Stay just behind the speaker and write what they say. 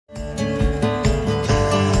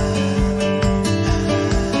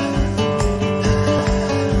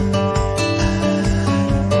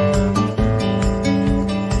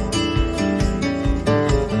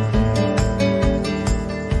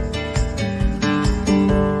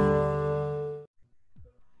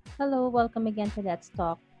Hello, welcome again to Let's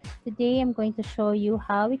Talk. Today I'm going to show you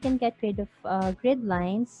how we can get rid of grid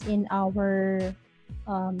lines in our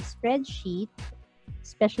spreadsheet,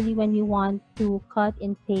 especially when we want to cut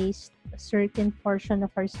and paste a certain portion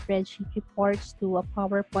of our spreadsheet reports to a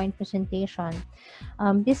PowerPoint presentation.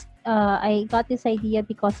 This I got this idea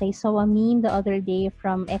because I saw a meme the other day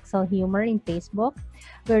from Excel Humor in Facebook,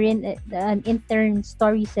 wherein an intern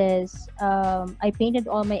story says, "I painted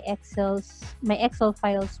all my Excel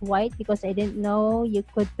files white because I didn't know you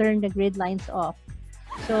could turn the grid lines off."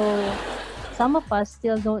 So some of us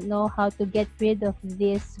still don't know how to get rid of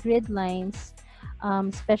these grid lines,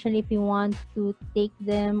 especially if we want to take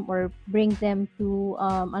them or bring them to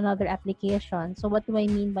another application. So what do I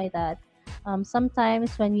mean by that?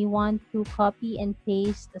 Sometimes when we want to copy and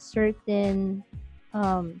paste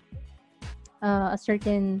um, a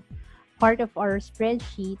certain part of our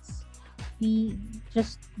spreadsheets, we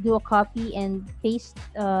just do a copy and paste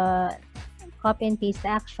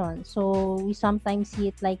action. So we sometimes see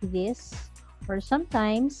it like this, or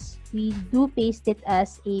sometimes we do paste it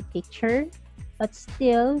as a picture, but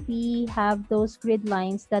still we have those grid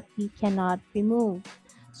lines that we cannot remove.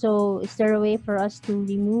 So is there a way for us to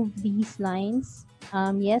remove these lines?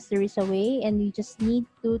 Yes, there is a way, and we just need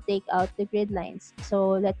to take out the grid lines.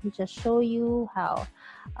 So let me just show you how.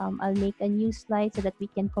 I'll make a new slide so that we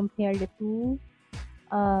can compare the two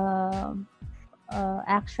um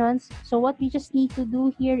actions. So what we just need to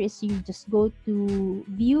do here is you just go to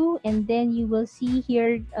view, and then you will see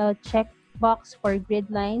here a check box for grid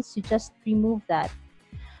lines. You just remove that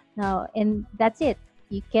now, and that's it.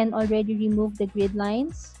 You can already remove the grid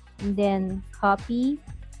lines, and then copy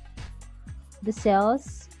the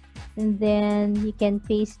cells, and then you can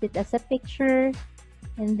paste it as a picture,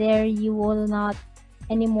 and there you will not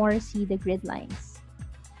anymore see the grid lines.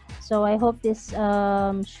 So I hope this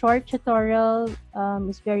short tutorial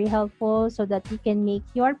is very helpful so that you can make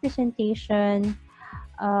your presentation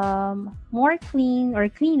more clean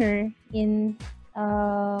or cleaner in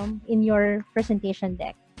your presentation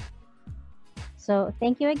deck. So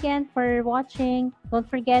thank you again for watching. Don't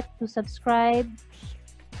forget to subscribe.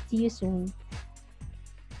 See you soon.